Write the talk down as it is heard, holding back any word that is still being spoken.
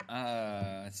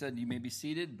said you may be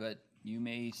seated, but you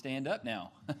may stand up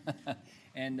now.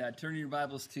 And turn your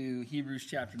Bibles to Hebrews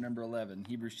chapter number 11.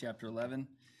 Hebrews chapter 11.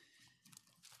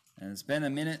 And it's been a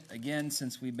minute again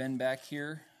since we've been back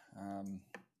here. I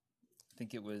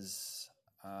think it was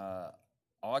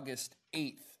August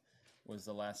 8th was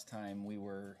the last time we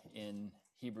were in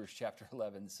Hebrews chapter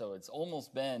 11. So it's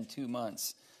almost been 2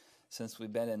 months since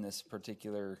we've been in this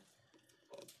particular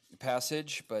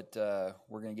passage, but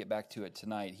we're going to get back to it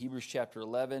tonight. Hebrews chapter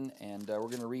 11, and we're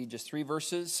going to read just 3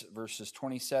 verses, verses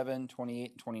 27,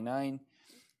 28, and 29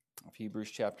 of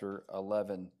Hebrews chapter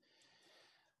 11. The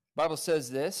Bible says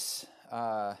this,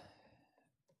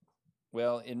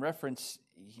 in reference,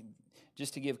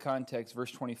 just to give context,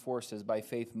 verse 24 says, by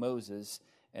faith Moses,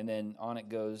 and then on it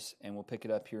goes, and we'll pick it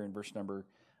up here in verse number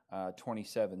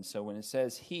 27. So when it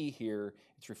says he here,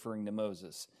 it's referring to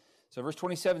Moses. So verse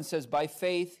 27 says, by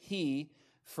faith he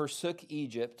forsook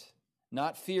Egypt,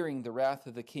 not fearing the wrath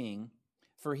of the king,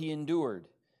 for he endured,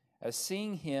 as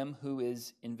seeing him who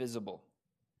is invisible.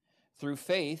 Through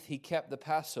faith he kept the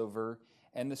Passover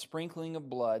and the sprinkling of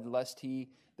blood, lest he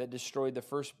that destroyed the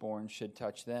firstborn should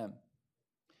touch them.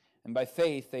 And by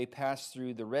faith they passed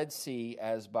through the Red Sea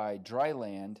as by dry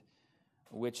land,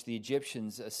 which the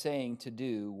Egyptians, essaying to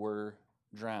do, were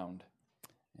drowned.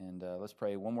 And let's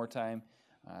pray one more time.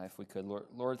 If we could,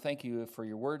 Lord, thank you for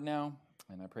your word now,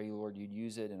 and I pray, Lord, you'd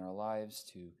use it in our lives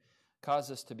to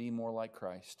cause us to be more like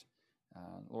Christ.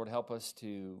 Lord, help us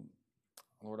to,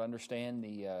 Lord, understand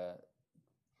the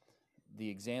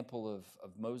example of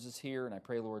Moses here, and I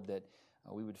pray, Lord, that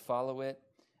we would follow it,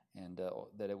 and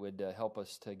that it would help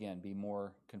us to, again, be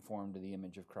more conformed to the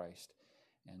image of Christ.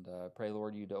 And pray,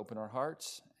 Lord, you to open our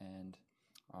hearts and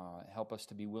help us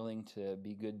to be willing to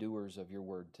be good doers of your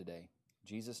word today. In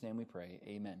Jesus' name we pray.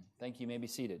 Amen. Thank you. You may be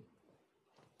seated.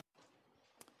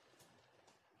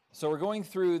 So we're going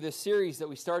through this series that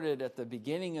we started at the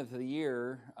beginning of the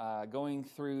year, going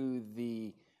through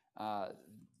the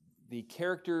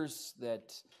characters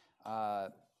that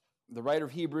the writer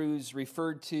of Hebrews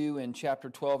referred to in chapter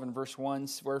 12 and verse 1,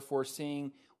 wherefore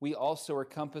seeing we also are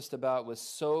compassed about with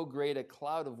so great a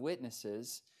cloud of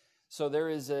witnesses. So there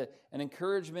is an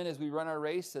encouragement as we run our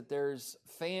race that there's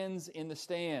fans in the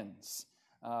stands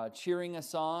cheering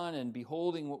us on and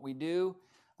beholding what we do.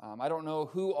 I don't know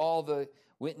who all the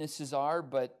witnesses are,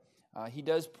 but he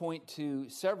does point to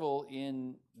several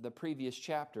in the previous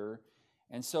chapter.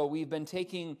 And so we've been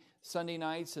taking Sunday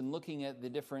nights and looking at the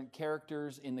different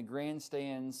characters in the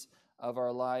grandstands of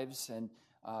our lives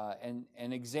and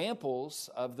examples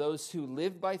of those who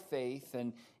lived by faith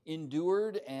and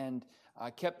endured and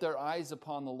kept their eyes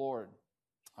upon the Lord.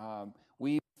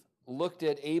 We've looked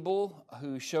at Abel,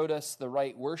 who showed us the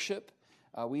right worship.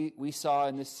 We saw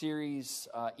in this series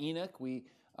Enoch. We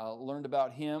learned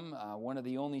about him, one of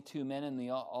the only 2 men in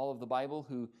all of the Bible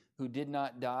who did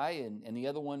not die. And the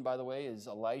other one, by the way, is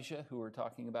Elijah, who we're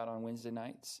talking about on Wednesday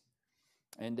nights.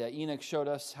 And Enoch showed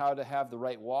us how to have the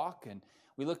right walk. And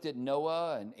we looked at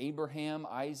Noah and Abraham,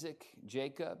 Isaac,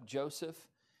 Jacob, Joseph.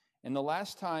 And the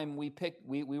last time we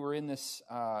were in this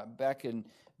back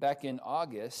in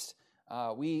August,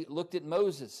 we looked at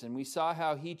Moses and we saw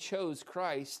how he chose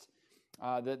Christ.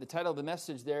 The title of the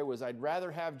message there was, I'd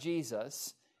rather have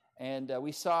Jesus. And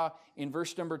we saw in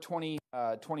verse number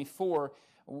 24,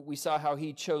 we saw how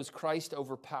he chose Christ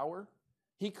over power.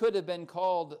 He could have been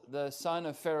called the son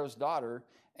of Pharaoh's daughter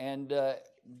and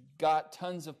got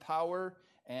tons of power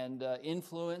and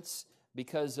influence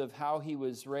because of how he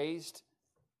was raised.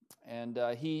 And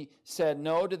he said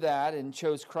no to that and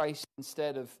chose Christ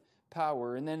instead of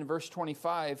power. And then in verse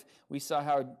 25, we saw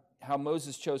how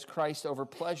Moses chose Christ over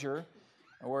pleasure,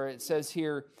 where it says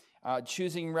here,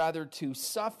 choosing rather to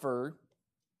suffer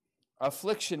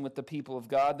affliction with the people of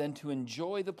God than to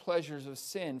enjoy the pleasures of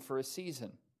sin for a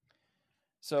season.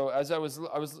 So as I was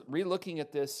re-looking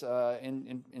at this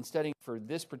in studying for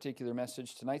this particular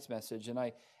message, tonight's message, and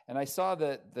I saw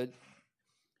that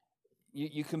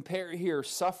you compare here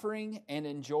suffering and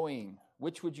enjoying.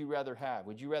 Which would you rather have?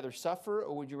 Would you rather suffer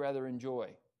or would you rather enjoy?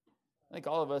 I think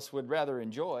all of us would rather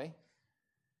enjoy.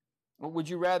 Would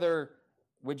you rather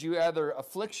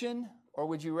affliction or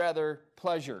would you rather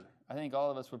pleasure? I think all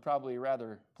of us would probably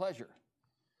rather pleasure.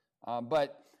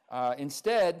 But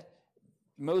instead,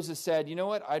 Moses said, you know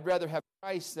what? I'd rather have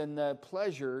Christ than the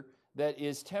pleasure that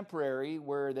is temporary,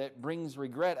 that brings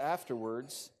regret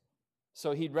afterwards.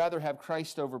 So he'd rather have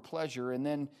Christ over pleasure. And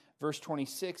then verse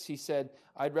 26, he said,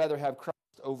 I'd rather have Christ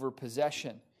over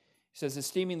possession. He says,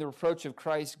 esteeming the reproach of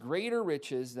Christ greater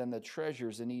riches than the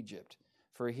treasures in Egypt,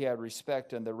 for he had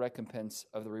respect and the recompense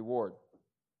of the reward.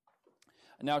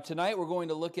 Now, tonight we're going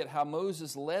to look at how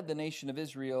Moses led the nation of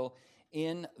Israel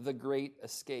in the Great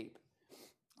Escape.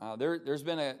 There's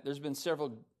been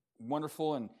several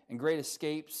wonderful and great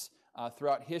escapes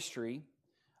throughout history.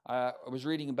 I was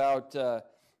reading about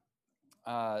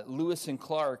Lewis and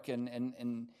Clark,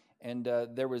 and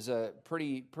there was a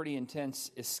pretty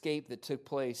intense escape that took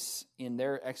place in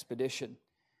their expedition.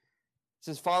 It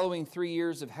says, following 3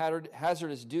 years of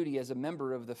hazardous duty as a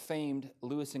member of the famed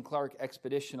Lewis and Clark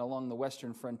expedition along the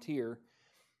western frontier,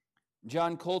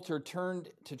 John Coulter turned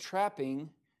to trapping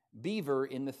beaver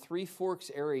in the Three Forks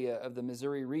area of the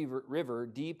Missouri River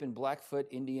deep in Blackfoot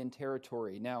Indian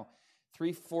Territory. Now,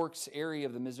 Three Forks area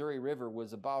of the Missouri River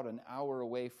was about an hour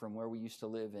away from where we used to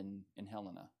live in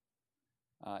Helena,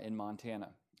 in Montana.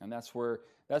 And that's where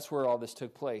all this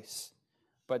took place.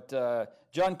 But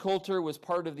John Coulter was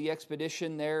part of the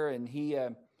expedition there, and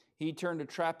he turned to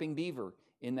trapping beaver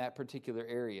in that particular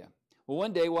area. Well,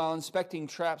 one day, while inspecting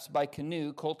traps by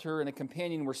canoe, Coulter and a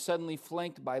companion were suddenly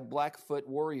flanked by Blackfoot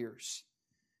warriors.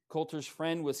 Coulter's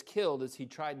friend was killed as he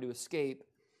tried to escape,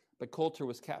 but Coulter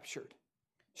was captured.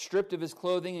 Stripped of his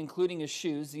clothing, including his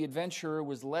shoes, the adventurer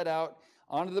was led out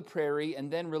onto the prairie and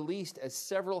then released as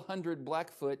several hundred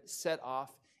Blackfoot set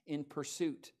off in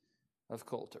pursuit of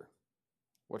Coulter.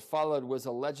 What followed was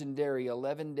a legendary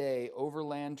 11-day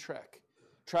overland trek.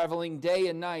 Traveling day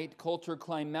and night, Coulter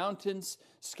climbed mountains,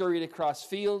 scurried across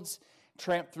fields,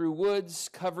 tramped through woods,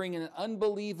 covering an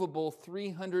unbelievable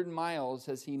 300 miles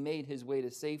as he made his way to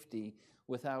safety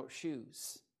without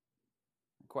shoes.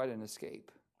 Quite an escape.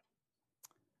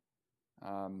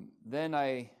 Then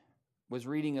I was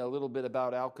reading a little bit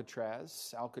about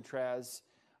Alcatraz. Alcatraz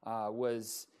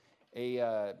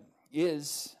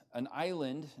is an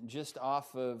island just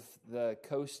off of the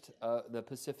coast, the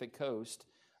Pacific coast,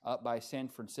 up by San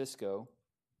Francisco.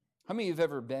 How many of you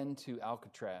have ever been to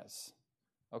Alcatraz?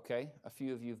 Okay, a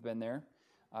few of you have been there.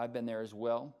 I've been there as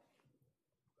well.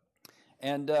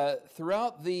 And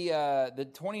throughout the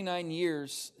 29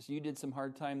 years, so you did some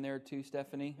hard time there too,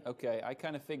 Stephanie? Okay, I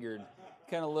kind of figured.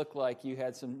 Kind of looked like you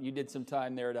did some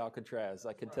time there at Alcatraz.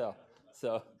 I could tell.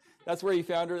 So that's where you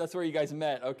found her. That's where you guys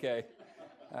met. Okay,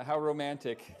 how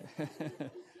romantic.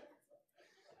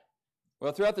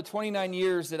 Well, throughout the 29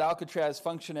 years that Alcatraz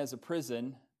functioned as a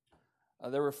prison,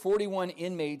 there were 41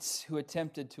 inmates who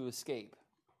attempted to escape.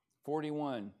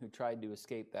 41 who tried to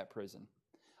escape that prison.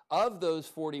 Of those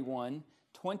 41,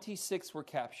 26 were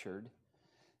captured.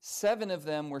 7 of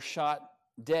them were shot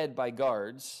dead by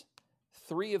guards.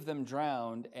 3 of them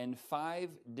drowned, and 5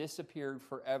 disappeared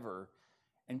forever,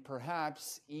 and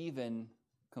perhaps even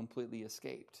completely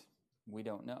escaped. We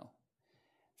don't know.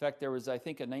 In fact, there was, I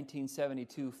think, a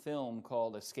 1972 film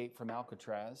called Escape from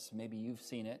Alcatraz. Maybe you've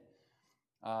seen it.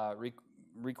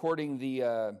 Recording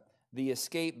the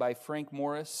escape by Frank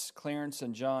Morris, Clarence,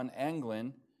 and John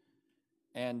Anglin,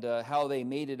 and how they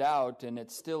made it out. And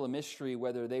it's still a mystery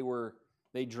whether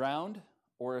they drowned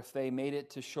or if they made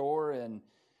it to shore and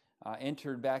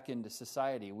entered back into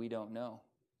society. We don't know.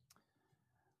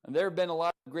 And there have been a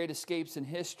lot of great escapes in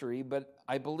history, but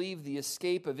I believe the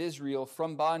escape of Israel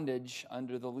from bondage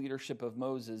under the leadership of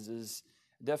Moses is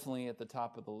definitely at the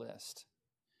top of the list.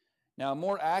 Now,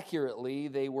 more accurately,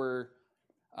 they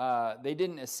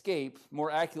didn't escape.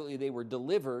 More accurately, they were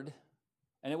delivered.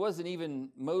 And it wasn't even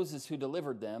Moses who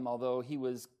delivered them, although he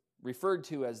was referred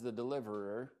to as the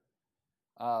deliverer.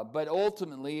 But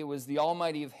ultimately, it was the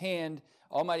almighty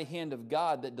hand of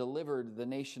God that delivered the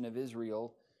nation of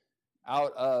Israel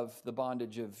out of the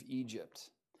bondage of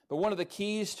Egypt. But one of the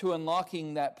keys to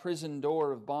unlocking that prison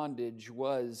door of bondage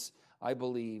was, I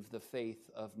believe, the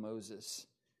faith of Moses.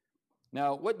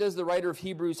 Now, what does the writer of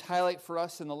Hebrews highlight for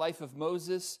us in the life of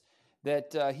Moses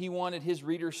that he wanted his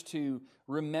readers to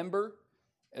remember,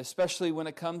 especially when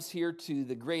it comes here to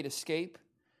the great escape?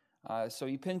 So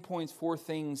he pinpoints 4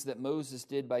 things that Moses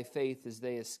did by faith as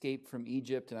they escaped from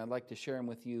Egypt, and I'd like to share them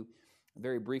with you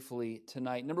very briefly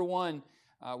tonight. Number 1,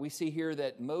 we see here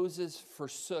that Moses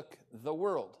forsook the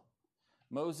world.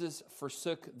 Moses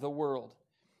forsook the world.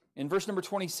 In verse number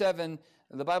 27,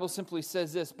 the Bible simply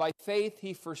says this: by faith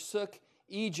he forsook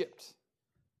Egypt.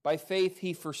 By faith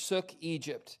he forsook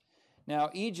Egypt. Now,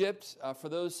 Egypt, for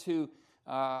those who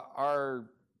are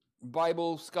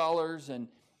Bible scholars and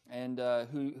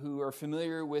who are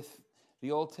familiar with the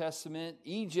Old Testament,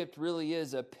 Egypt really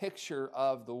is a picture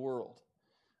of the world.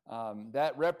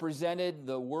 That represented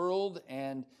the world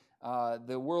and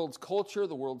the world's culture,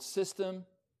 the world's system,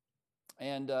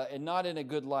 and not in a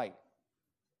good light.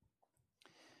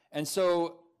 And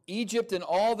so Egypt and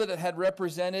all that it had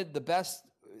represented, the best,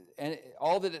 and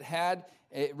all that it had,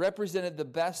 it represented the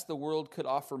best the world could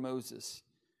offer Moses.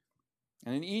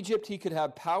 And in Egypt, he could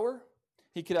have power,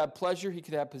 he could have pleasure, he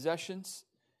could have possessions,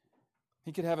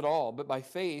 he could have it all. But by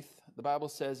faith, the Bible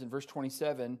says in verse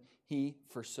 27, he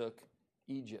forsook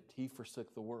Egypt. He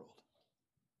forsook the world.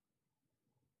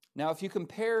 Now, if you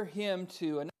compare him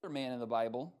to another man in the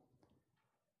Bible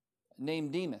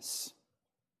named Demas.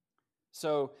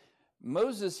 So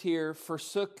Moses here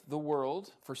forsook the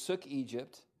world, forsook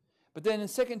Egypt. But then in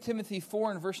 2 Timothy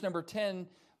 4 and verse number 10,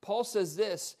 Paul says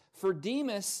this, "For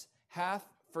Demas hath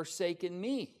forsaken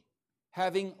me,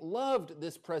 having loved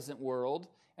this present world,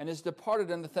 and is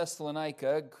departed unto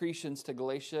Thessalonica, Crescens to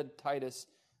Galatia, Titus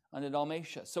unto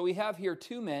Dalmatia." So we have here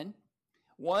two men,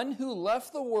 one who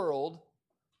left the world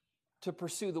to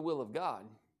pursue the will of God,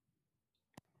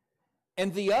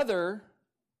 and the other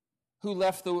who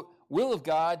left the will of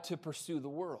God to pursue the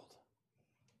world.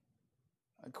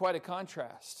 Quite a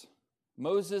contrast.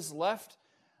 Moses left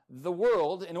the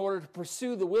world in order to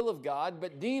pursue the will of God,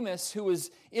 but Demas, who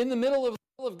was in the middle of the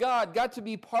will of God, got to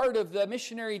be part of the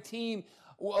missionary team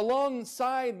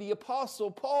alongside the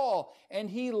Apostle Paul, and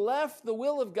he left the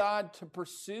will of God to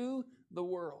pursue the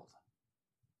world.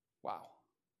 Wow.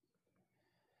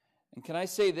 And can I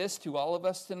say this to all of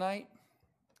us tonight?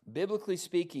 Biblically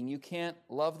speaking, you can't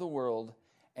love the world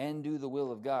and do the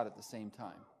will of God at the same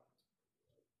time.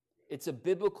 It's a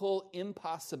biblical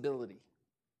impossibility.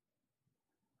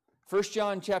 1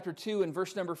 John chapter 2 and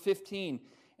verse number 15.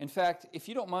 In fact, if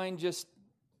you don't mind just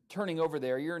turning over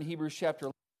there, you're in Hebrews chapter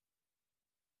 11.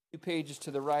 2 pages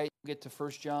to the right, you get to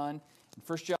 1 John.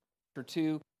 1 John chapter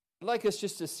 2. I'd like us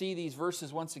just to see these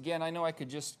verses once again. I know I could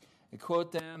just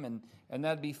quote them and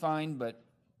that'd be fine, but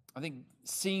I think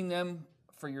seeing them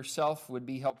for yourself would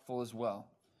be helpful as well.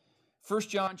 1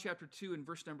 John chapter 2 and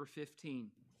verse number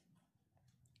 15.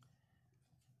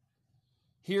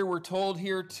 Here we're told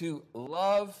here to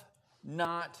love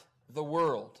not the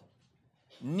world,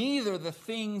 neither the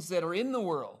things that are in the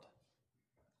world.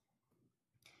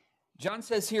 John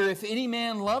says here, if any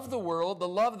man love the world, the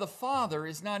love of the Father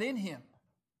is not in him.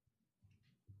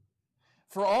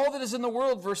 For all that is in the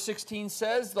world, verse 16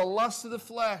 says, the lust of the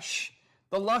flesh,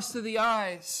 the lust of the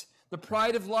eyes, the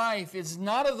pride of life is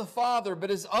not of the Father,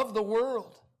 but is of the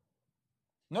world.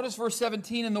 Notice verse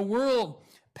 17, and the world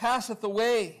passeth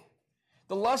away,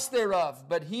 the lust thereof,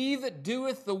 but he that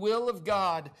doeth the will of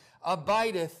God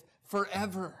abideth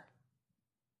forever.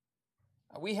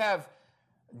 We have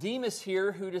Demas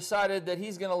here who decided that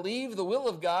he's going to leave the will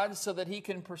of God so that he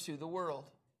can pursue the world.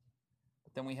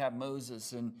 But then we have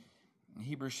Moses in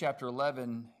Hebrews chapter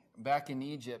 11 back in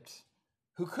Egypt,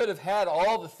 who could have had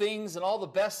all the things and all the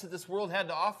best that this world had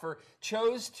to offer,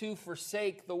 chose to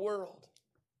forsake the world.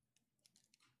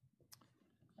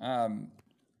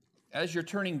 As you're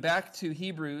turning back to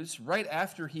Hebrews, right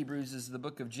after Hebrews is the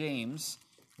book of James.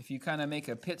 If you kind of make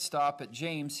a pit stop at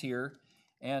James here,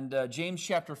 and James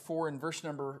chapter 4 and verse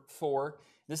number 4,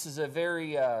 this is a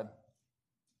very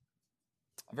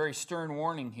stern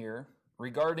warning here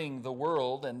regarding the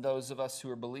world and those of us who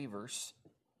are believers.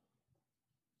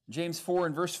 James 4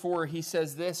 and verse 4, he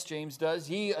says this, James does,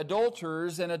 "Ye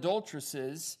adulterers and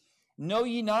adulteresses, know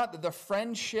ye not that the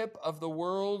friendship of the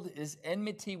world is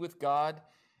enmity with God?"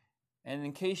 And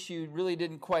in case you really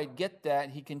didn't quite get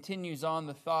that, he continues on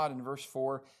the thought in verse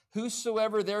 4,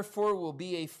 "Whosoever therefore will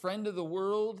be a friend of the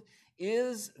world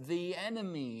is the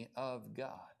enemy of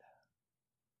God."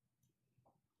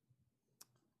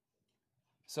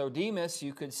 So Demas,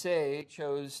 you could say,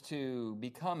 chose to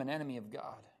become an enemy of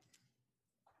God.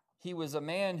 He was a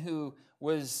man who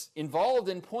was involved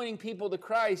in pointing people to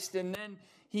Christ, and then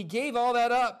he gave all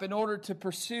that up in order to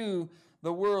pursue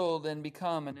the world and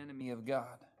become an enemy of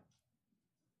God.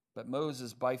 But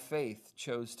Moses, by faith,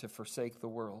 chose to forsake the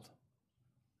world.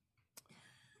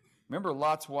 Remember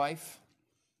Lot's wife?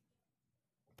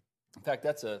 In fact,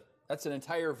 that's an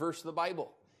entire verse of the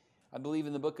Bible. I believe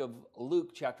in the book of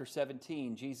Luke, chapter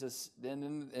 17, Jesus,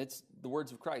 then it's the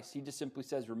words of Christ. He just simply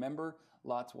says, "Remember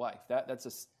Lot's wife."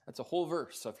 That's a whole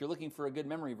verse. So if you're looking for a good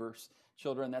memory verse,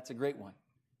 children, that's a great one.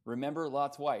 Remember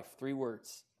Lot's wife, 3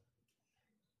 words.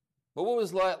 But what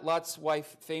was Lot's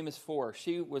wife famous for?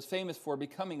 She was famous for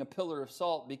becoming a pillar of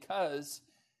salt because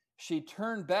she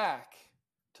turned back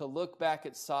to look back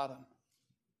at Sodom.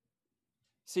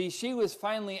 See, she was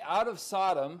finally out of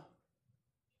Sodom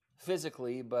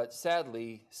physically, but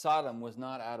sadly, Sodom was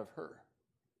not out of her.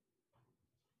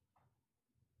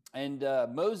 And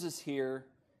Moses here,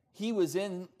 he was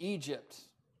in Egypt,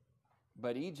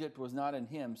 but Egypt was not in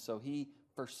him, so he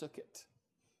forsook it.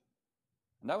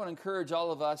 And I want to encourage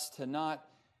all of us to not,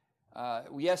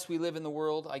 yes, we live in the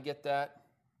world, I get that,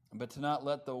 but to not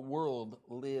let the world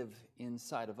live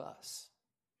inside of us.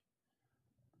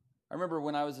 I remember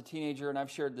when I was a teenager, and I've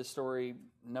shared this story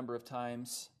a number of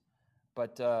times,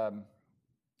 but I'll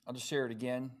just share it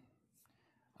again.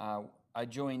 I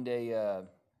joined a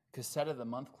Cassette of the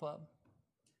Month club.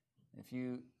 If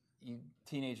you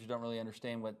teenagers don't really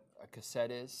understand what a cassette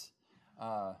is,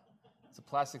 it's a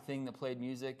plastic thing that played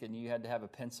music, and you had to have a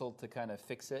pencil to kind of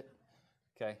fix it.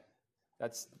 Okay,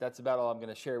 that's about all I'm going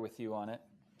to share with you on it.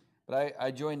 But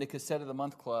I joined a Cassette of the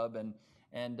Month club, and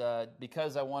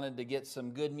because I wanted to get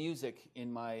some good music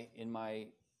in my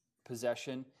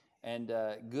possession, and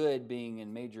good being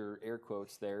in major air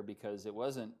quotes there, because it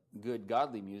wasn't good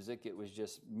godly music, it was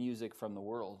just music from the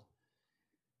world.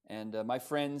 And my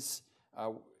friends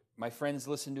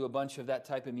listened to a bunch of that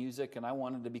type of music, and I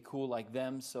wanted to be cool like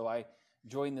them, so I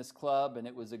joined this club, and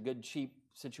it was a good cheap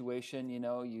situation. You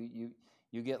know, you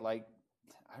get like,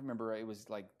 I remember it was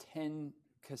like 10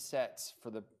 cassettes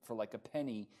for like a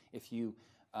penny if you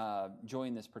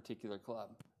join this particular club.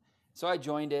 So I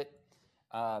joined it,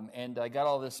 and I got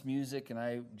all this music, and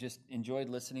I just enjoyed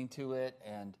listening to it.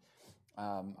 And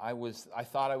I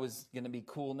thought I was going to be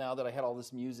cool now that I had all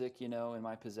this music, you know, in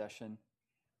my possession.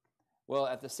 Well,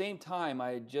 at the same time,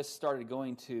 I had just started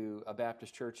going to a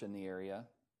Baptist church in the area,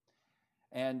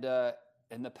 and the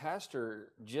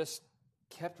pastor just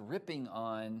kept ripping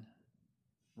on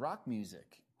rock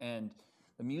music and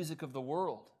the music of the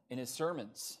world in his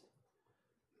sermons.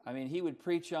 I mean, he would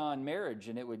preach on marriage,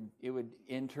 and it would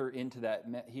enter into that.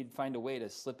 He'd find a way to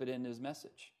slip it into his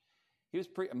message. He was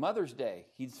Mother's Day.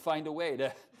 He'd find a way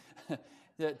to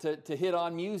hit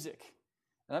on music.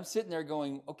 And I'm sitting there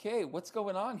going, okay, what's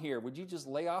going on here? Would you just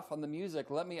lay off on the music?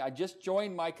 I just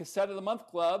joined my Cassette of the Month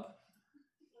club.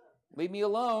 Leave me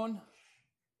alone.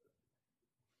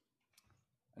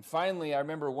 And finally, I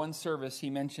remember one service, he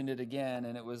mentioned it again,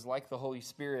 and it was like the Holy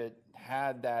Spirit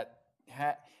had that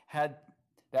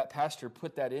pastor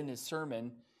put that in his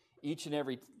sermon each and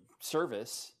every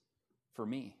service for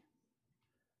me,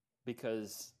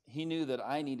 because he knew that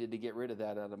I needed to get rid of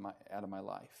that out of my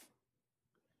life.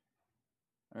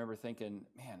 I remember thinking,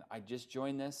 man, I just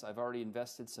joined this. I've already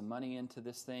invested some money into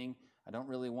this thing. I don't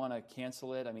really want to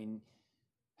cancel it. I mean,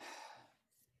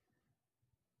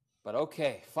 but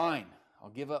okay, fine. I'll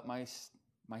give up my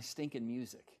stinking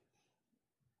music.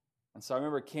 And so I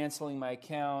remember canceling my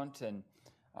account, and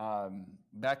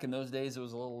back in those days, it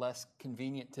was a little less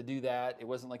convenient to do that. It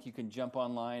wasn't like you can jump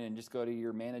online and just go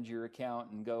to manage your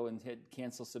account and go and hit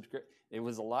cancel subscription. It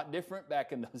was a lot different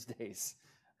back in those days.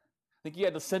 I think you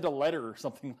had to send a letter or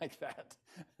something like that.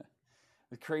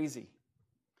 It's crazy.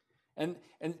 And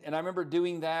I remember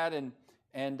doing that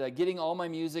and getting all my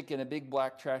music in a big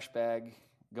black trash bag,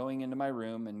 going into my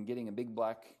room and getting a big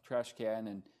black trash can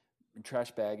and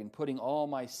trash bag and putting all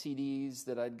my CDs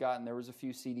that I'd gotten. There was a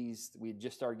few CDs. We had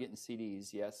just started getting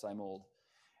CDs. Yes, I'm old.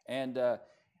 And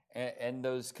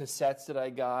those cassettes that I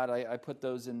got, I put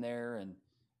those in there,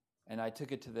 and I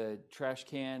took it to the trash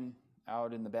can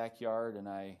out in the backyard, and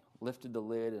I lifted the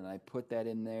lid, and I put that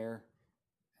in there,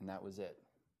 and that was it.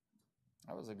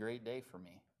 That was a great day for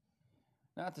me.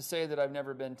 Not to say that I've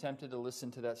never been tempted to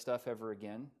listen to that stuff ever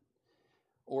again,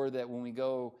 or that when we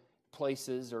go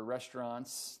places or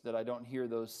restaurants that I don't hear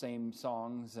those same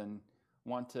songs and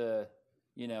want to,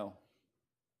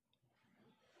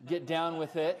 get down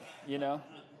with it,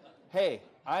 Hey,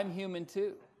 I'm human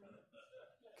too,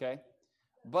 okay?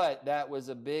 But that was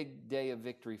a big day of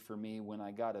victory for me when I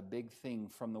got a big thing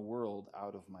from the world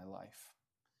out of my life.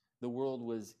 The world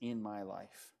was in my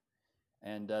life.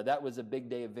 And that was a big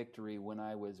day of victory when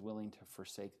I was willing to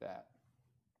forsake that.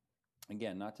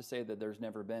 Again, not to say that there's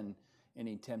never been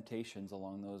any temptations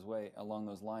along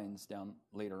those lines down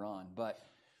later on, but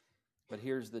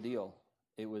here's the deal: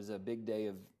 it was a big day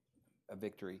of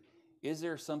victory. Is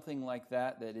there something like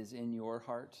that is in your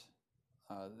heart,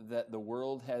 that the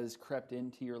world has crept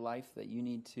into your life that you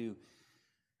need to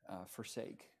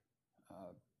forsake?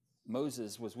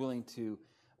 Moses was willing to,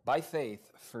 by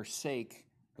faith, forsake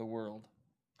the world.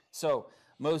 So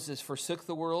Moses forsook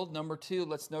the world. Number 2,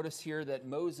 let's notice here that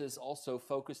Moses also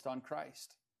focused on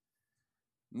Christ.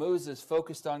 Moses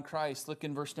focused on Christ. Look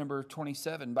in verse number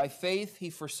 27. By faith he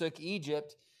forsook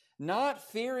Egypt, not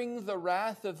fearing the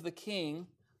wrath of the king,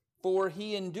 for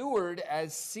he endured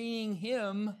as seeing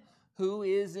him who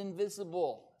is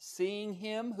invisible. Seeing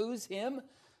him, who's him?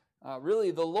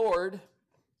 Really the Lord,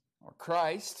 or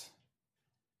Christ,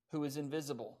 who is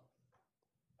invisible.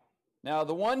 Now,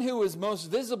 the one who was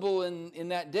most visible in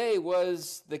that day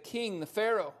was the king, the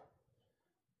Pharaoh.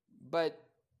 But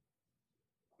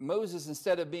Moses,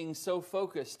 instead of being so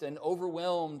focused and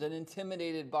overwhelmed and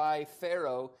intimidated by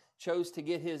Pharaoh, chose to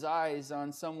get his eyes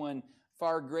on someone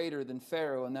far greater than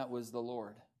Pharaoh, and that was the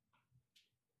Lord.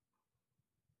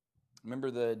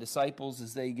 Remember the disciples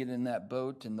as they get in that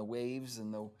boat and the waves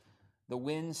and the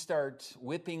winds start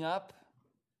whipping up?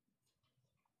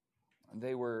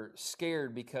 They were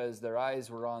scared because their eyes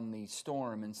were on the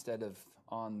storm instead of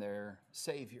on their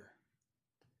Savior.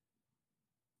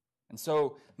 And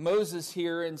so Moses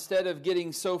here, instead of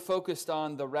getting so focused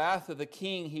on the wrath of the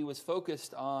king, he was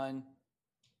focused on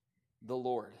the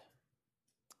Lord.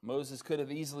 Moses could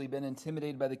have easily been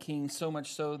intimidated by the king, so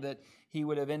much so that he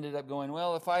would have ended up going,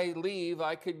 well, if I leave,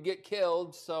 I could get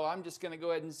killed, so I'm just going to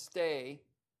go ahead and stay.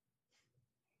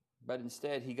 But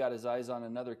instead, he got his eyes on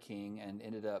another king and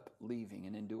ended up leaving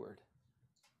and endured.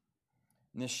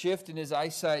 And the shift in his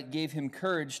eyesight gave him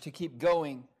courage to keep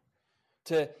going,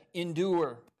 to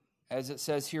endure, as it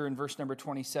says here in verse number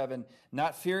 27,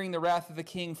 not fearing the wrath of the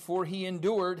king, for he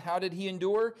endured. How did he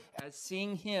endure? As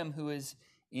seeing him who is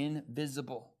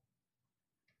invisible.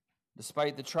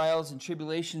 Despite the trials and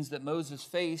tribulations that Moses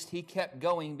faced, he kept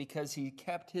going because he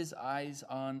kept his eyes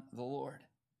on the Lord.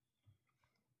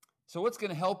 So what's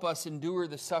going to help us endure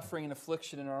the suffering and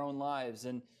affliction in our own lives?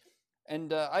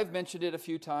 And I've mentioned it a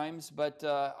few times, but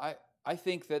I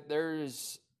think that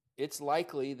it's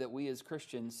likely that we as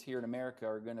Christians here in America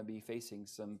are going to be facing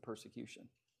some persecution.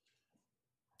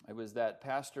 It was that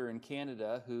pastor in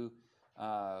Canada who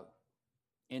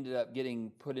ended up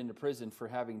getting put into prison for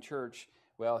having church.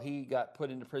 Well, he got put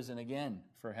into prison again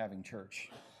for having church.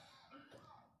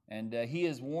 And he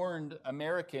has warned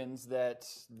Americans that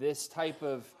this type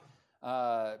of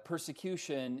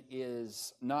persecution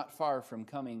is not far from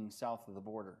coming south of the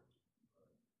border.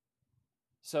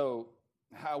 So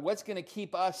what's going to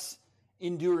keep us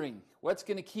enduring? What's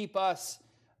going to keep us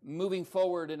moving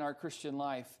forward in our Christian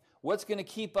life? What's going to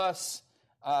keep us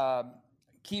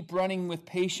keep running with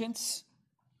patience?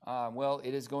 Well,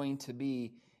 it is going to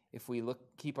be if we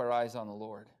keep our eyes on the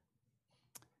Lord.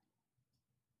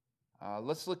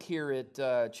 Let's look here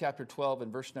at chapter 12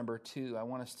 and verse number 2. I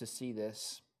want us to see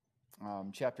this.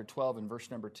 Chapter 12 and verse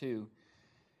number 2.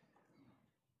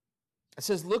 It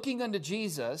says, looking unto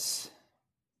Jesus.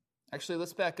 Actually,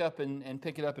 let's back up and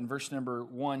pick it up in verse number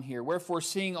 1 here. Wherefore,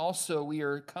 seeing also we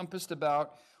are compassed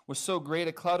about with so great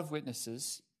a cloud of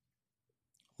witnesses,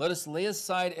 let us lay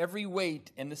aside every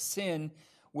weight and the sin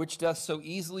which doth so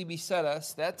easily beset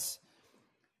us. That's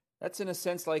in a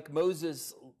sense like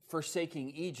Moses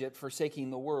forsaking Egypt, forsaking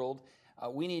the world.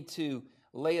 We need to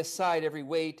lay aside every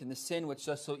weight and the sin which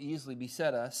does so easily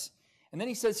beset us. And then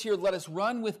he says here, let us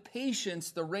run with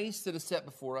patience the race that is set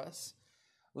before us.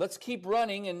 Let's keep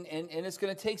running, and it's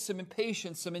going to take some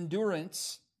patience, some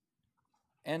endurance.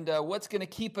 And what's going to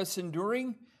keep us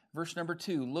enduring? Verse number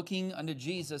 2, looking unto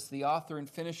Jesus, the author and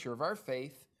finisher of our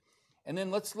faith. And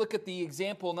then let's look at the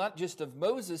example, not just of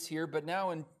Moses here, but now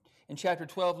in chapter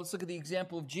 12, let's look at the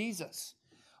example of Jesus.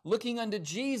 Looking unto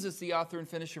Jesus, the author and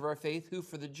finisher of our faith, who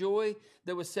for the joy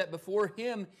that was set before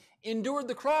him endured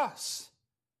the cross,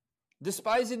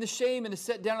 despising the shame, and is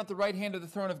set down at the right hand of the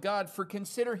throne of God. For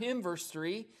consider him, verse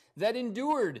 3, that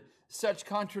endured such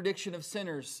contradiction of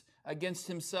sinners against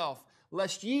himself,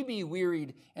 lest ye be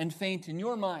wearied and faint in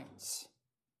your minds.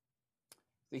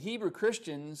 The Hebrew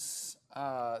Christians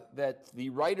that the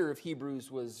writer of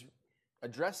Hebrews was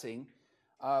addressing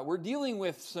were dealing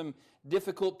with some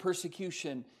difficult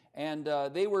persecution, and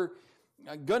they were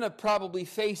going to probably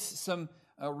face some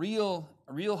real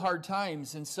hard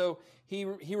times. And so he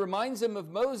reminds them of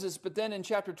Moses, but then in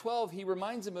chapter 12, he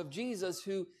reminds them of Jesus,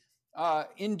 who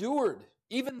endured,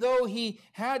 even though he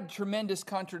had tremendous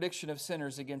contradiction of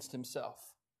sinners against himself.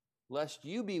 Lest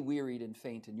you be wearied and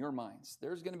faint in your minds.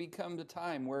 There's going to become the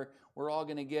time where we're all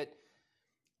going to get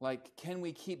like, can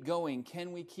we keep going?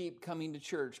 Can we keep coming to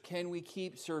church? Can we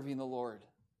keep serving the Lord?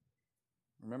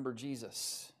 Remember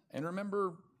Jesus, and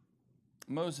remember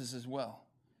Moses as well,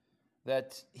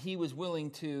 that he was willing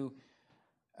to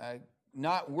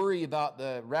not worry about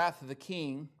the wrath of the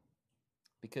king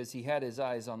because he had his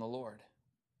eyes on the Lord.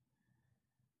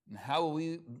 And how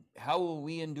will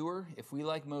we endure? If we,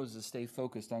 like Moses, stay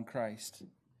focused on Christ.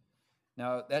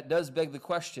 Now, that does beg the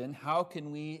question, how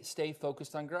can we stay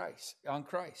focused on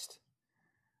Christ?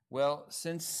 Well,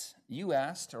 since you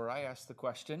asked, or I asked the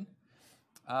question,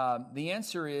 the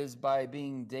answer is by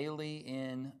being daily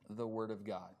in the Word of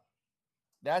God.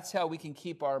 That's how we can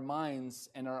keep our minds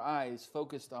and our eyes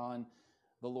focused on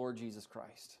the Lord Jesus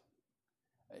Christ.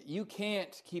 You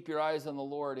can't keep your eyes on the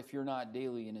Lord if you're not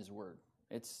daily in His Word.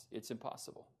 It's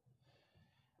impossible.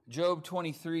 Job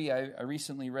 23, I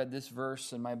recently read this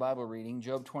verse in my Bible reading,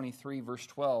 Job 23, verse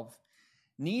 12.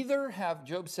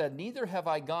 Job said, neither have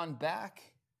I gone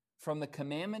back from the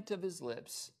commandment of his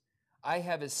lips. I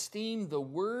have esteemed the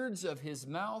words of his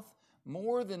mouth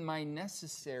more than my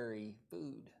necessary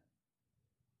food.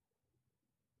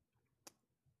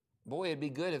 boy, it'd be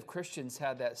good if Christians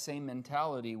had that same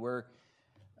mentality where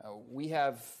we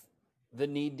have the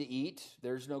need to eat.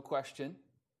 There's no question.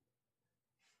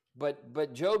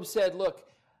 But Job said, look,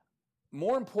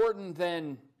 more important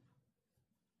than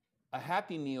a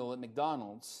Happy Meal at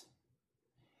McDonald's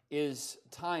is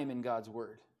time in God's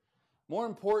Word. More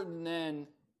important than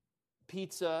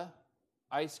pizza,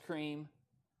 ice cream,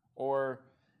 or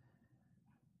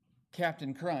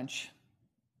Captain Crunch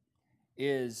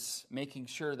is making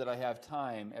sure that I have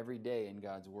time every day in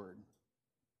God's Word.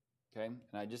 Okay? And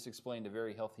I just explained a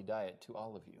very healthy diet to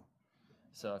all of you.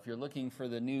 So if you're looking for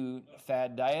the new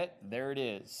fad diet, there it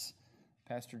is.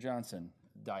 Pastor Johnson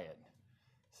diet.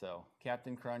 So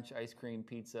Captain Crunch, ice cream,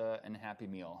 pizza, and Happy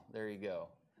Meal. There you go.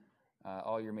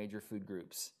 All your major food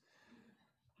groups.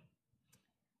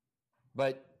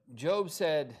 But Job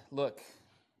said, look,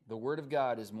 the Word of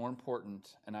God is more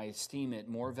important, and I esteem it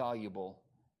more valuable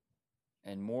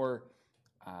and more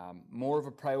of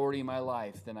a priority in my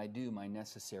life than I do my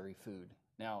necessary food.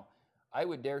 Now, I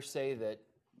would dare say that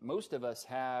most of us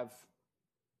have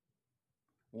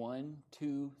 1,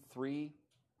 2, 3,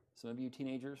 some of you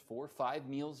teenagers, 4, 5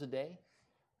 meals a day.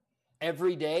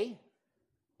 Every day.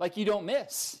 Like you don't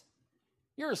miss.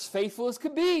 You're as faithful as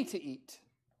could be to eat.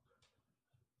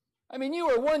 I mean, you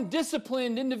are one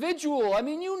disciplined individual. I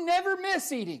mean, you never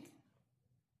miss eating.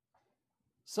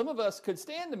 Some of us could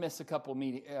stand to miss a couple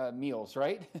meals,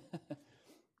 right?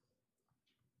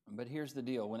 But here's the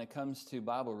deal. When it comes to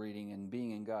Bible reading and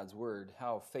being in God's Word,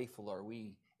 how faithful are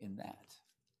we in that?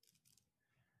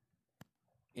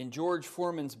 In George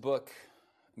Foreman's book,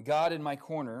 God in My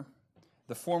Corner,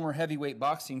 the former heavyweight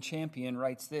boxing champion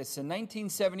writes this: in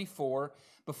 1974,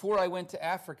 before I went to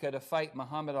Africa to fight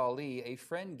Muhammad Ali, a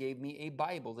friend gave me a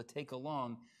Bible to take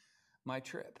along my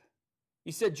trip.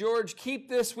 He said, George, keep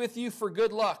this with you for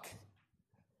good luck.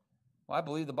 Well, I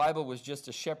believe the Bible was just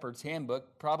a shepherd's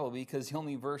handbook, probably because the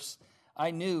only verse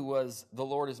I knew was, the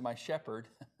Lord is my shepherd.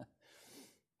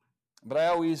 But I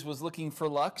always was looking for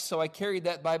luck, so I carried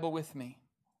that Bible with me.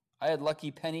 I had lucky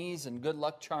pennies and good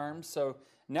luck charms, so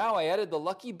now I added the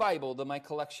lucky Bible to my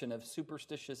collection of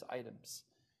superstitious items,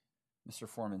 Mr.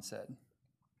 Foreman said.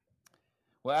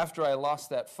 Well, after I lost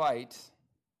that fight,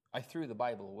 I threw the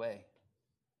Bible away.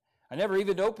 I never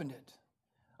even opened it.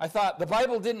 I thought, the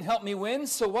Bible didn't help me win,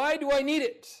 so why do I need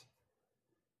it?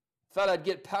 Thought I'd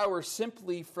get power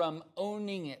simply from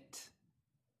owning it.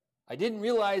 I didn't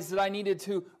realize that I needed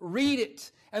to read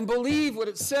it and believe what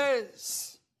it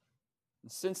says.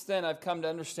 And since then, I've come to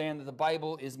understand that the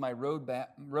Bible is my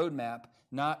roadmap,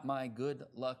 not my good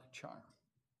luck charm.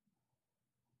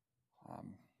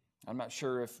 I'm not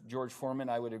sure if George Foreman,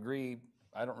 I would agree.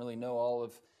 I don't really know all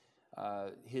of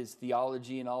his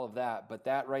theology and all of that, but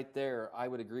that right there, I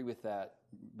would agree with that,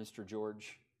 Mr.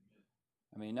 George.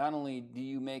 I mean, not only do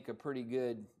you make a pretty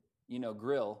good,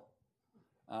 grill,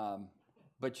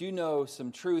 but you know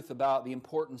some truth about the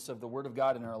importance of the Word of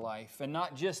God in our life, and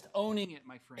not just owning it,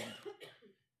 my friend.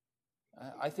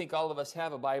 I think all of us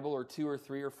have a Bible, or 2 or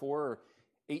 3 or 4 or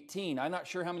 18. I'm not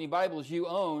sure how many Bibles you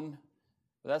own,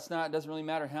 but it doesn't really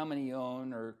matter how many you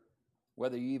own or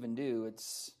whether you even do.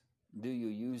 It's, do you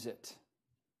use it?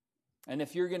 And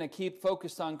if you're going to keep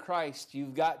focused on Christ,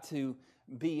 you've got to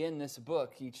be in this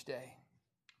book each day.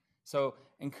 So,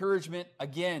 encouragement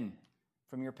again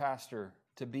from your pastor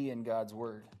to be in God's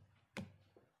Word.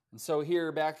 And so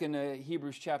here, back in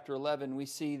Hebrews chapter 11, we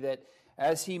see that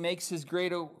as he makes his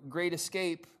great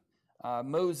escape,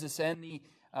 Moses and the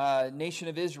nation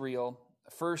of Israel,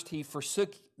 first he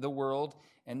forsook the world,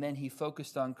 and then he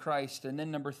focused on Christ. And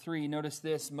then number 3, notice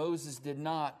this: Moses did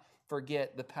not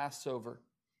forget the Passover.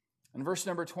 In verse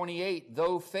number 28,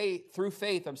 through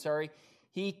faith,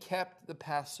 he kept the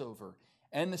Passover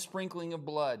and the sprinkling of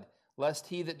blood, lest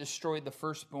he that destroyed the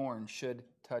firstborn should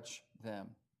touch them.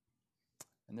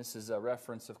 And this is a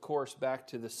reference, of course, back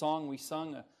to the song we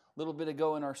sung a little bit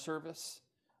ago in our service.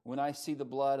 When I see the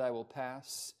blood, I will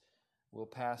pass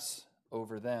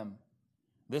over them.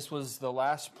 This was the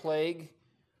last plague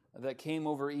that came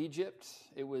over Egypt.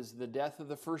 It was the death of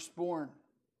the firstborn.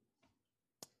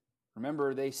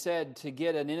 Remember, they said to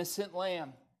get an innocent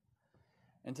lamb,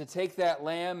 and to take that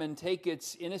lamb and take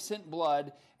its innocent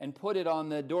blood and put it on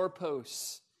the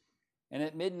doorposts. And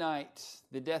at midnight,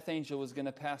 the death angel was going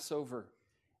to pass over.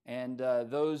 And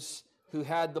those who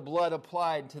had the blood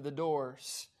applied to the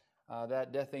doors,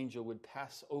 that death angel would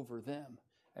pass over them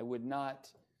and would not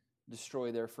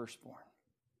destroy their firstborn.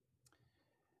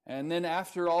 And then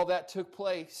after all that took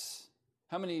place,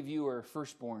 how many of you are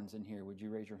firstborns in here? Would you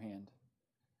raise your hand?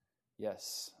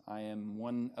 Yes, I am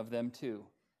one of them too.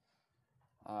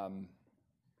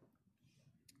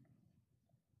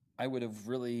 I would have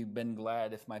really been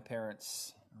glad if my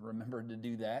parents remembered to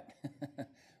do that,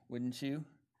 wouldn't you?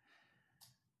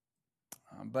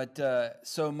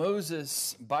 So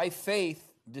Moses, by faith,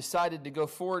 decided to go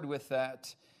forward with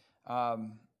that.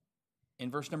 In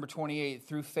verse number 28,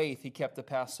 through faith he kept the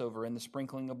Passover and the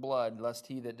sprinkling of blood, lest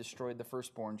he that destroyed the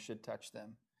firstborn should touch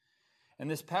them. And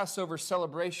this Passover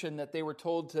celebration that they were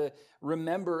told to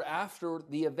remember after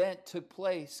the event took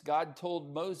place, God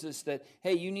told Moses that,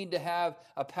 hey, you need to have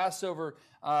a Passover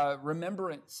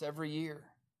remembrance every year.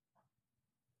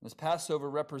 This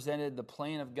Passover represented the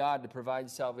plan of God to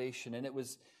provide salvation, and it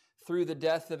was through the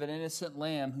death of an innocent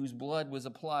lamb whose blood was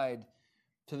applied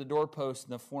to the doorpost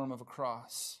in the form of a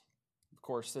cross. Of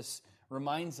course, this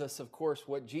reminds us, of course,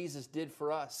 what Jesus did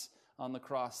for us on the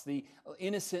cross, the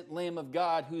innocent Lamb of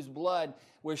God whose blood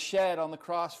was shed on the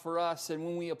cross for us, and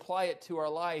when we apply it to our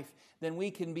life, then we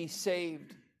can be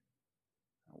saved.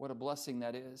 What a blessing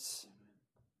that is.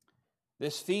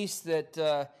 This feast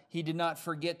that he did not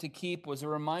forget to keep was a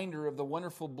reminder of the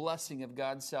wonderful blessing of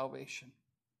God's salvation.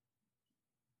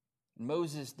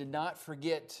 Moses did not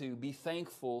forget to be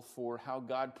thankful for how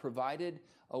God provided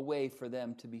a way for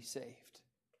them to be saved.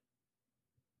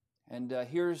 And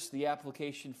here's the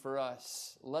application for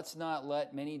us. Let's not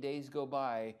let many days go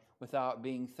by without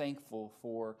being thankful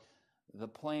for the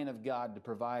plan of God to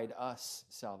provide us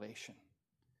salvation.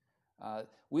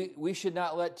 We should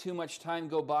not let too much time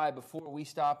go by before we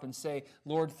stop and say,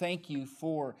 Lord, thank you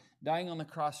for dying on the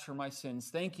cross for my sins.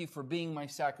 Thank you for being my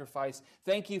sacrifice.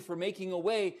 Thank you for making a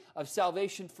way of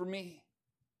salvation for me.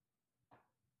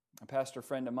 A pastor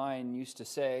friend of mine used to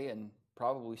say, and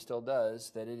probably still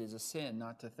does, that it is a sin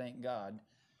not to thank God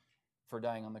for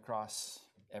dying on the cross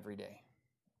every day.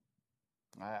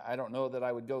 I don't know that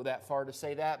I would go that far to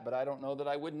say that, but I don't know that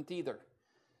I wouldn't either.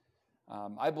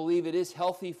 I believe it is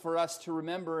healthy for us to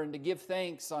remember and to give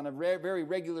thanks on a very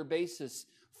regular basis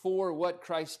for what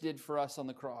Christ did for us on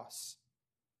the cross.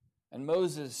 And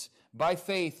Moses, by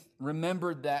faith,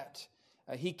 remembered that.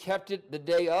 He kept it the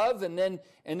day of, and then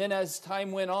as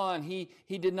time went on, he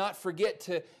did not forget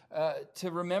to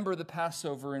remember the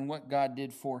Passover and what God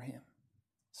did for him.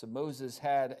 So Moses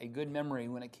had a good memory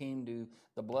when it came to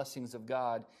the blessings of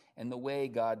God and the way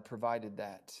God provided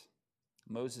that.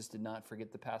 Moses did not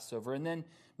forget the Passover. And then,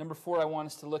 number 4, I want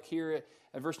us to look here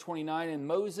at verse 29. And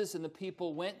Moses and the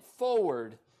people went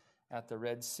forward at the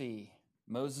Red Sea.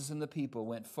 Moses and the people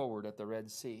went forward at the Red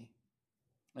Sea.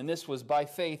 And this was by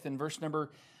faith. In verse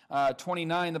number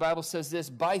 29, the Bible says this,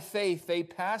 by faith they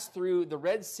passed through the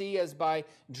Red Sea as by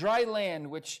dry land,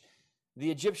 which the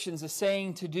Egyptians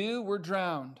essaying to do were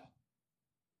drowned.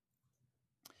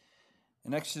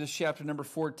 In Exodus chapter number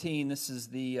 14, this is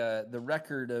the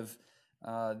record of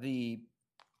the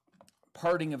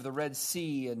parting of the Red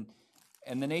Sea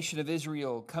and the nation of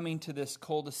Israel coming to this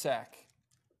cul-de-sac.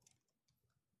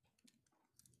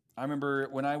 I remember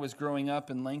when I was growing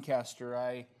up in Lancaster,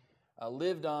 I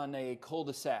lived on a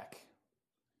cul-de-sac.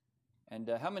 And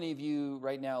how many of you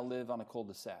right now live on a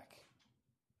cul-de-sac?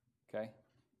 Okay.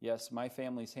 Yes, my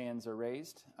family's hands are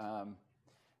raised.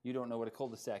 You don't know what a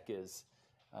cul-de-sac is,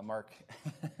 Mark.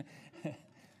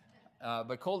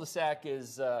 But cul-de-sac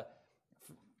is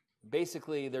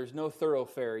basically there's no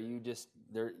thoroughfare. You just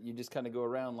kind of go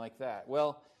around like that.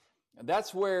 Well,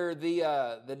 that's where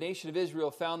the nation of Israel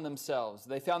found themselves.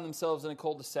 They found themselves in a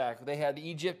cul-de-sac. They had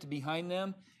Egypt behind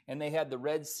them, and they had the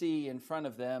Red Sea in front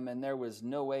of them, and there was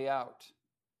no way out.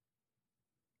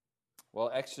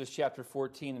 Well, Exodus chapter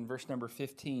 14 and verse number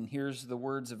 15, here's the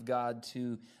words of God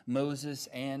to Moses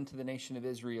and to the nation of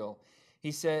Israel.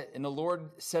 He said, and the Lord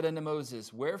said unto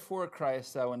Moses, wherefore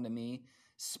criest thou unto me?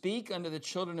 Speak unto the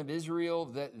children of Israel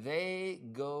that they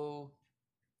go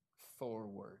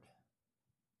forward.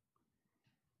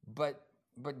 But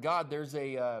God, there's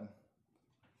a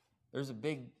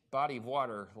big body of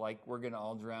water, like we're going to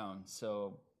all drown.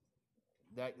 So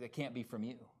that can't be from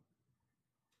you.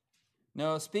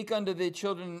 No, speak unto the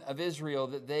children of Israel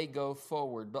that they go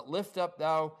forward. But lift up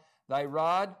thou thy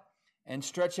rod and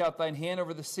stretch out thine hand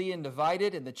over the sea and divide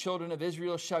it, and the children of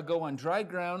Israel shall go on dry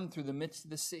ground through the midst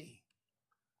of the sea.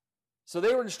 So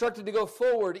they were instructed to go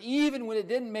forward even when it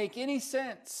didn't make any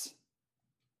sense.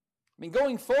 I mean,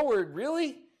 going forward,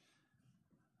 really?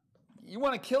 You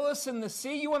want to kill us in the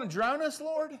sea? You want to drown us,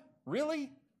 Lord?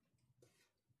 Really?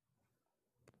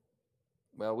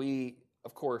 Well, we,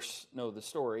 of course, know the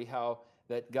story, how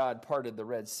that God parted the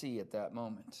Red Sea at that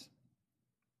moment.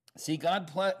 See,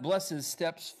 God blesses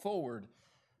steps forward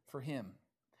for him.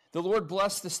 The Lord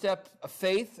blessed the step of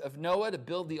faith of Noah to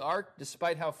build the ark,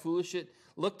 despite how foolish it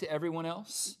looked to everyone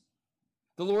else.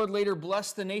 The Lord later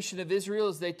blessed the nation of Israel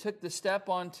as they took the step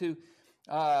onto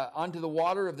onto the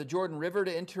water of the Jordan River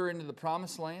to enter into the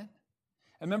promised land.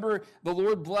 And remember, the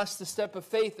Lord blessed the step of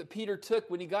faith that Peter took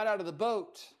when he got out of the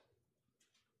boat.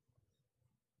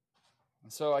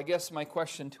 And so I guess my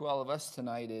question to all of us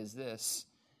tonight is this.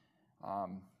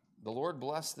 The Lord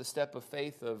blessed the step of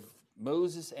faith of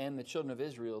Moses and the children of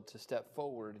Israel to step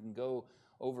forward and go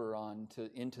over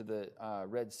into the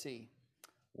Red Sea.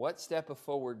 What step of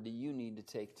forward do you need to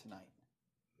take tonight?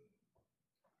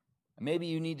 Maybe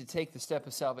you need to take the step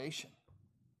of salvation.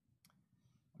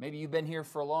 Maybe you've been here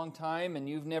for a long time and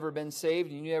you've never been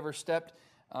saved and you never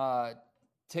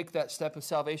take that step of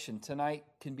salvation. Tonight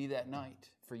can be that night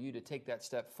for you to take that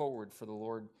step forward for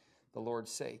the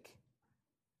Lord's sake.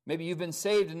 Maybe you've been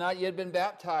saved and not yet been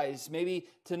baptized. Maybe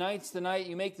tonight's the night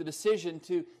you make the decision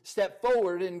to step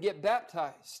forward and get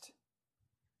baptized.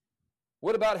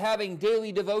 What about having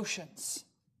daily devotions?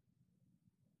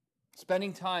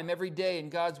 Spending time every day in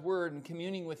God's Word and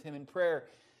communing with Him in prayer.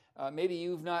 Maybe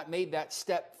you've not made that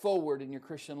step forward in your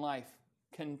Christian life.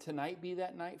 Can tonight be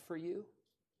that night for you?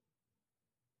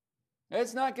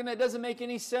 It doesn't make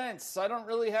any sense. I don't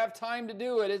really have time to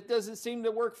do it. It doesn't seem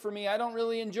to work for me. I don't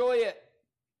really enjoy it.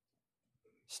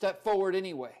 Step forward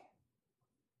anyway.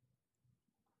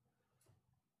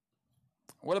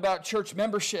 What about church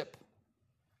membership?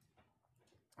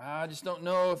 I just don't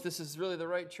know if this is really the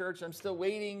right church. I'm still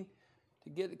waiting to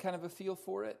get kind of a feel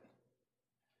for it.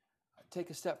 Take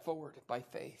a step forward by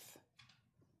faith.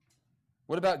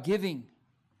 What about giving?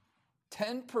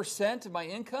 10% of my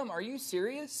income? Are you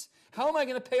serious? How am I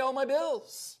going to pay all my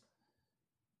bills?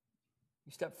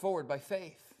 You step forward by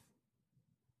faith.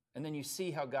 And then you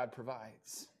see how God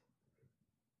provides.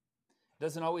 It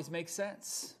doesn't always make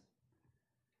sense.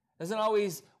 It doesn't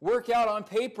always work out on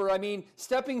paper. I mean,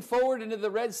 stepping forward into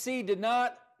the Red Sea did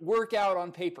not work out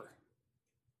on paper.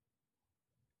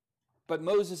 But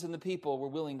Moses and the people were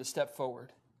willing to step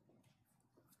forward.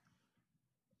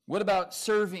 What about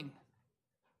serving?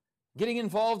 Getting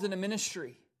involved in a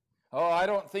ministry. Oh, I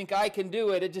don't think I can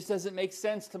do it. It just doesn't make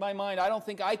sense to my mind. I don't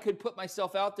think I could put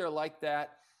myself out there like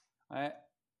that. I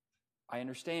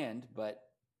understand, but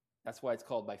that's why it's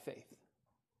called by faith.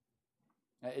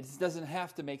 It just doesn't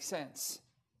have to make sense.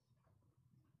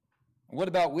 What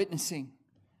about witnessing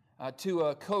to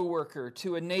a coworker,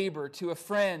 to a neighbor, to a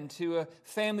friend, to a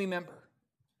family member?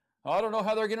 Oh, I don't know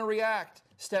how they're going to react.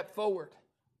 Step forward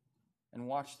and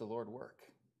watch the Lord work.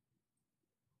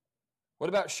 What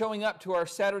about showing up to our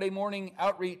Saturday morning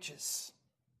outreaches?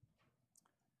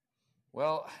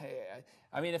 Well,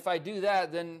 I mean, if I do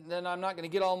that, then I'm not going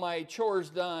to get all my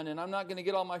chores done, and I'm not going to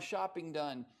get all my shopping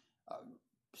done.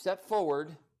 Step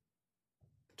forward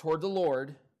toward the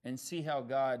Lord and see how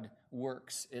God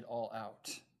works it all out.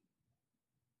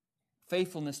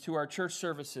 Faithfulness to our church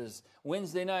services.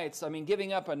 Wednesday nights, I mean,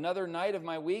 giving up another night of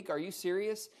my week. Are you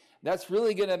serious? That's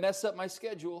really going to mess up my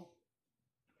schedule.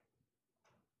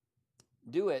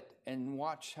 Do it and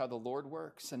watch how the Lord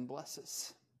works and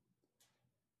blesses.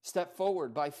 Step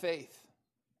forward by faith.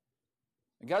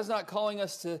 And God's not calling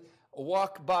us to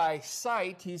walk by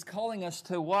sight. He's calling us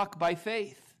to walk by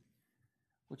faith,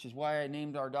 which is why I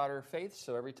named our daughter Faith.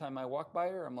 So every time I walk by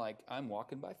her, I'm like, I'm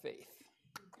walking by faith.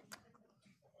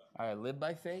 I live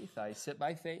by faith. I sit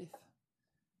by faith.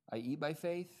 I eat by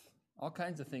faith. All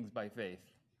kinds of things by faith.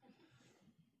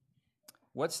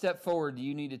 What step forward do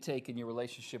you need to take in your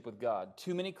relationship with God?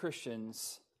 Too many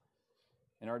Christians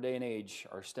in our day and age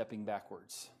are stepping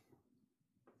backwards.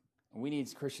 And we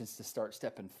need Christians to start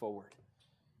stepping forward.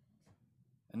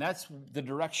 And that's the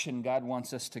direction God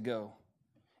wants us to go.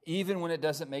 Even when it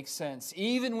doesn't make sense,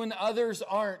 even when others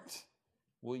aren't,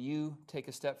 will you take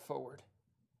a step forward?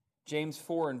 James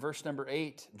 4 and verse number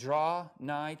 8, draw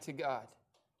nigh to God,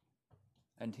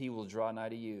 and He will draw nigh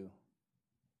to you.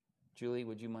 Julie,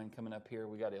 would you mind coming up here?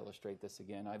 We got to illustrate this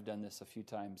again. I've done this a few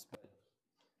times, but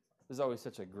this is always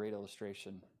such a great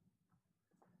illustration.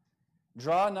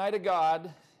 Draw nigh to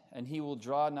God, and He will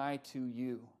draw nigh to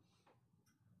you.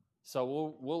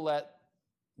 So we'll let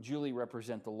Julie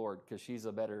represent the Lord, because she's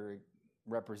a better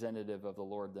representative of the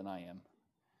Lord than I am.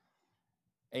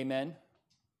 Amen?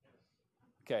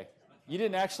 Okay. You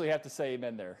didn't actually have to say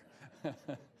amen there.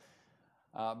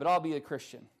 But I'll be a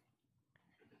Christian.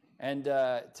 And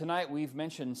tonight we've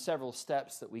mentioned several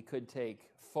steps that we could take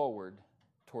forward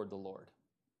toward the Lord.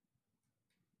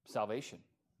 Salvation.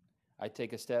 I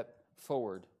take a step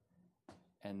forward,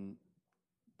 and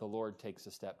the Lord takes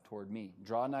a step toward me.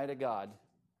 Draw nigh to God,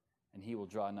 and He will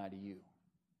draw nigh to you.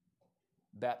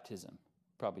 Baptism.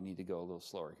 Probably need to go a little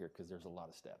slower here because there's a lot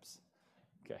of steps.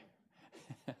 Okay.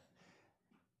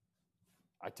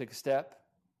 I took a step.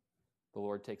 The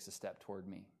Lord takes a step toward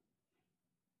me.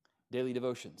 Daily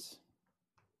devotions.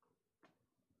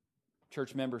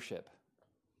 church membership,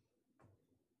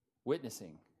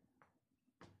 witnessing,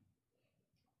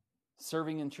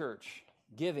 serving in church,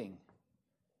 giving,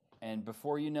 and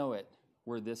before you know it,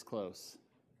 we're this close.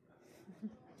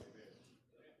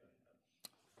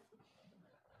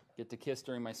 Get to kiss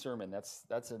during my sermon. That's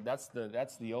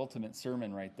the ultimate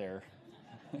sermon right there.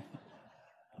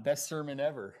 Best sermon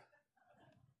ever.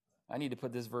 I need to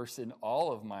put this verse in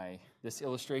this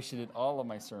illustration in all of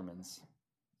my sermons.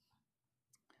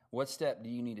 What step do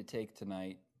you need to take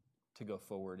tonight to go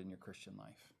forward in your Christian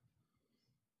life?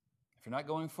 If you're not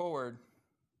going forward,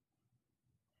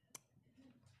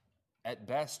 at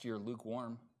best you're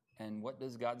lukewarm. And what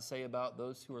does God say about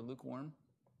those who are lukewarm?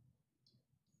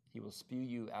 He will spew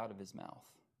you out of his mouth.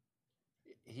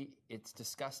 It's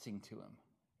disgusting to him.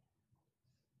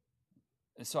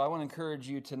 And so I want to encourage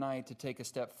you tonight to take a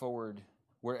step forward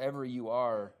wherever you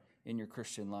are in your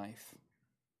Christian life.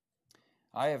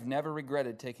 I have never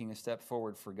regretted taking a step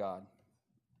forward for God.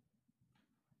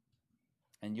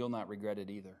 And you'll not regret it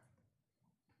either.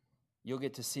 You'll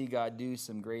get to see God do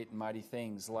some great and mighty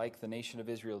things like the nation of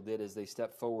Israel did as they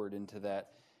stepped forward into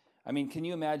that. I mean, can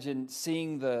you imagine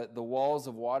seeing the walls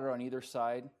of water on either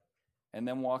side and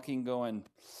them walking going,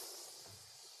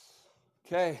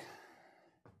 okay,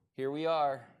 here we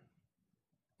are.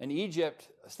 And Egypt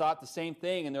thought the same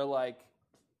thing, and they're like,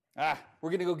 we're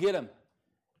going to go get them.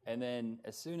 And then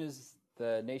as soon as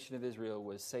the nation of Israel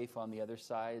was safe on the other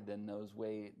side, then those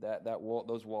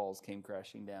walls came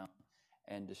crashing down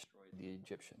and destroyed the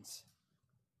Egyptians.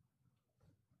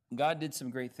 God did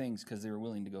some great things because they were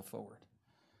willing to go forward.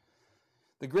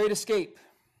 The great escape.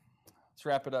 Let's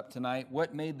wrap it up tonight.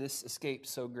 What made this escape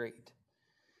so great?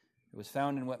 It was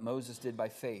found in what Moses did by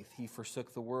faith. He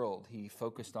forsook the world. He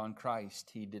focused on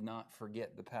Christ. He did not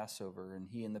forget the Passover, and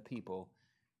he and the people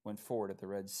went forward at the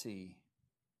Red Sea.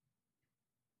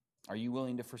 Are you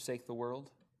willing to forsake the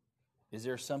world? Is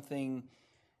there something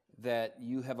that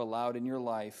you have allowed in your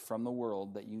life from the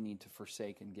world that you need to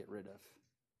forsake and get rid of?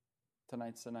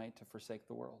 Tonight's the night to forsake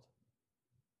the world.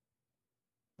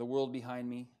 The world behind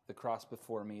me, the cross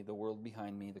before me, the world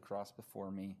behind me, the cross before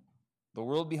me. The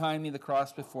world behind me, the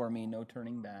cross before me, no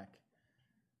turning back.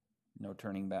 No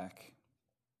turning back.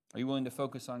 Are you willing to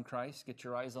focus on Christ? Get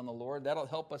your eyes on the Lord. That'll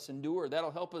help us endure. That'll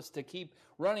help us to keep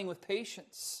running with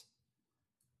patience.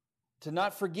 To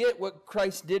not forget what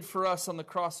Christ did for us on the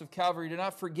cross of Calvary. To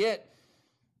not forget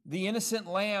the innocent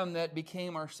lamb that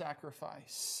became our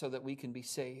sacrifice so that we can be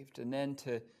saved. And then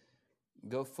to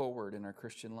go forward in our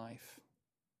Christian life.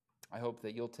 I hope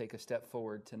that you'll take a step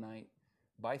forward tonight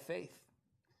by faith.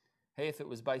 Hey, if it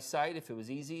was by sight, if it was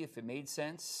easy, if it made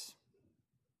sense,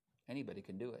 anybody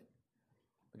can do it.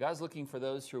 But God's looking for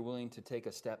those who are willing to take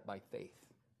a step by faith.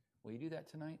 Will you do that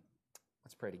tonight?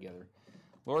 Let's pray together.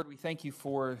 Lord, we thank you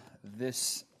for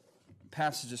this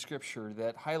passage of Scripture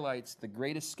that highlights the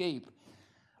great escape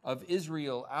of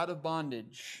Israel out of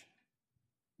bondage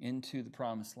into the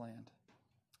promised land.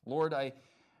 Lord,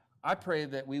 I pray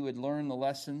that we would learn the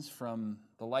lessons from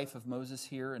the life of Moses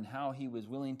here and how he was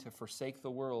willing to forsake the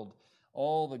world.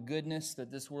 All the goodness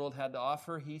that this world had to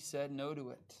offer, he said no to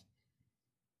it.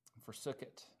 Forsook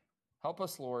it. Help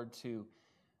us, Lord, to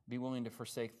be willing to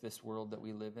forsake this world that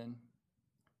we live in.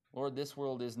 Lord, this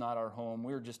world is not our home.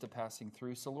 We're just a passing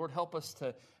through. So, Lord, help us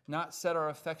to not set our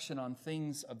affection on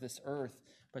things of this earth,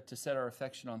 but to set our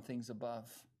affection on things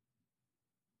above.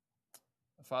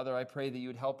 Father, I pray that you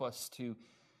would help us to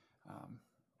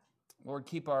Lord,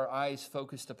 keep our eyes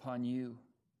focused upon you.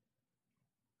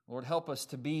 Lord, help us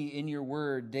to be in your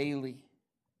word daily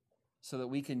so that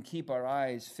we can keep our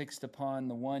eyes fixed upon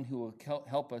the one who will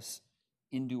help us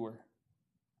endure.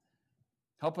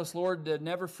 Help us, Lord, to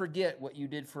never forget what you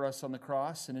did for us on the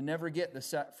cross and to never forget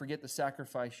the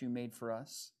sacrifice you made for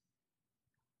us.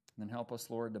 And then help us,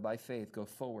 Lord, to by faith go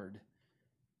forward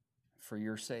for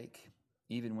your sake,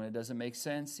 even when it doesn't make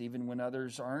sense, even when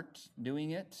others aren't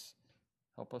doing it.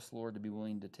 Help us, Lord, to be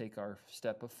willing to take our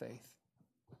step of faith.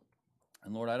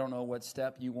 And Lord, I don't know what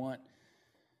step you want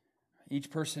each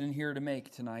person in here to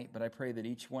make tonight, but I pray that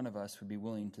each one of us would be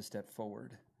willing to step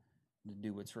forward and to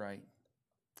do what's right,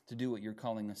 to do what you're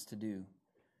calling us to do,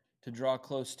 to draw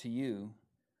close to you,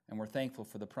 and we're thankful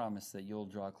for the promise that you'll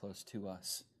draw close to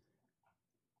us.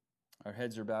 Our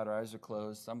heads are bowed, our eyes are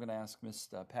closed. I'm going to ask Miss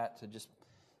Pat to just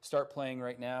start playing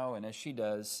right now, and as she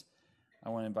does, I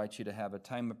want to invite you to have a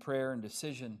time of prayer and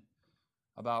decision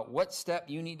about what step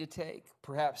you need to take,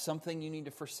 perhaps something you need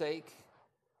to forsake,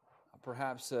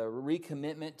 perhaps a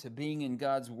recommitment to being in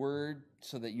God's Word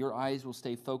so that your eyes will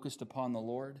stay focused upon the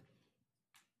Lord.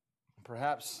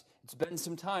 Perhaps it's been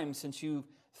some time since you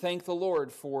thanked the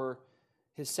Lord for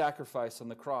his sacrifice on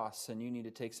the cross, and you need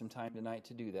to take some time tonight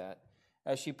to do that.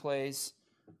 As she plays,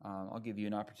 I'll give you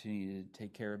an opportunity to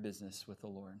take care of business with the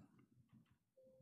Lord.